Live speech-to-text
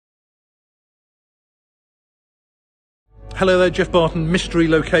Hello there, Geoff Barton, mystery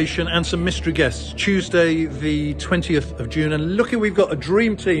location and some mystery guests. Tuesday the 20th of June, and look, we've got a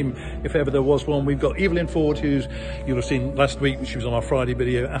dream team, if ever there was one. We've got Evelyn Forde, who's you'll have seen last week, she was on our Friday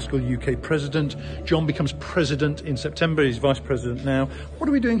video, ASCL UK President. John becomes President in September, he's Vice President now. What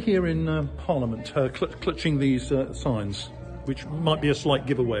are we doing here in Parliament, clutching these signs, which might be a slight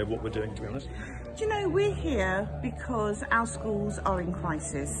giveaway of what we're doing, to be honest? Do you know, we're here because our schools are in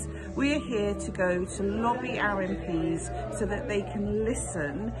crisis. We're here to go to lobby our MPs so that they can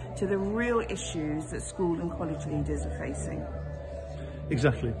listen to the real issues that school and college leaders are facing.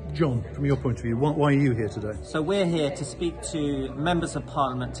 Exactly. John, from your point of view, why are you here today? So we're here to speak to members of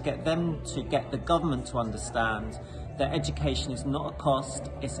Parliament to get the government to understand that education is not a cost,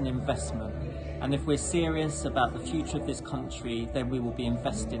 it's an investment. And if we're serious about the future of this country, then we will be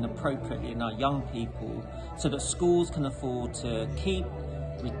investing appropriately in our young people so that schools can afford to keep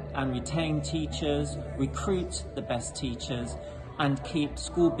and retain teachers, recruit the best teachers, and keep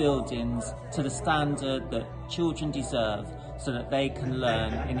school buildings to the standard that children deserve, so that they can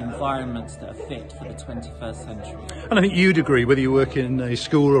learn in environments that are fit for the 21st century. And I think you'd agree, whether you work in a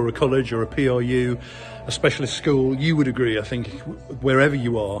school or a college or a PRU, a specialist school, you would agree, I think, wherever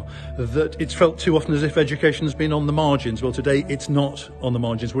you are, that it's felt too often as if education has been on the margins. Well, today it's not on the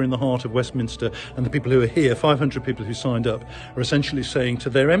margins. We're in the heart of Westminster, and the people who are here, 500 people who signed up, are essentially saying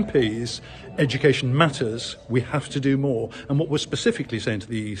to their MPs, education matters, we have to do more. And what we're specifically saying to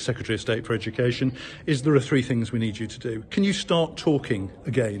the Secretary of State for Education is there are three things we need you to do. Can you start talking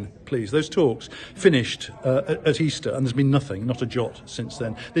again, please? Those talks finished at Easter, and there's been nothing, not a jot since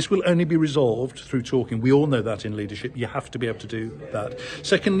then. This will only be resolved through talking. We all know that in leadership. You have to be able to do that.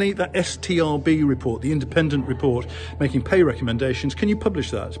 Secondly, that STRB report, the independent report making pay recommendations, can you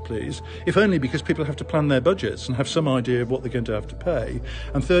publish that, please? If only because people have to plan their budgets and have some idea of what they're going to have to pay.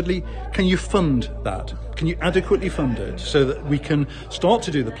 And thirdly, can you fund that? Can you adequately fund it so that we can start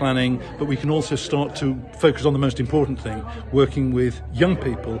to do the planning, but we can also start to focus on the most important thing, working with young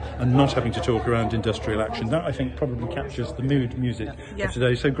people and not having to talk around industrial action. That, I think, probably captures the mood music of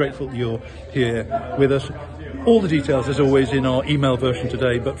today. So grateful that you're here with us. All the details, as always, in our email version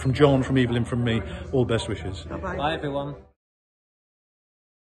today, but from John, from Evelyn, from me, all best wishes. Bye-bye. Bye everyone.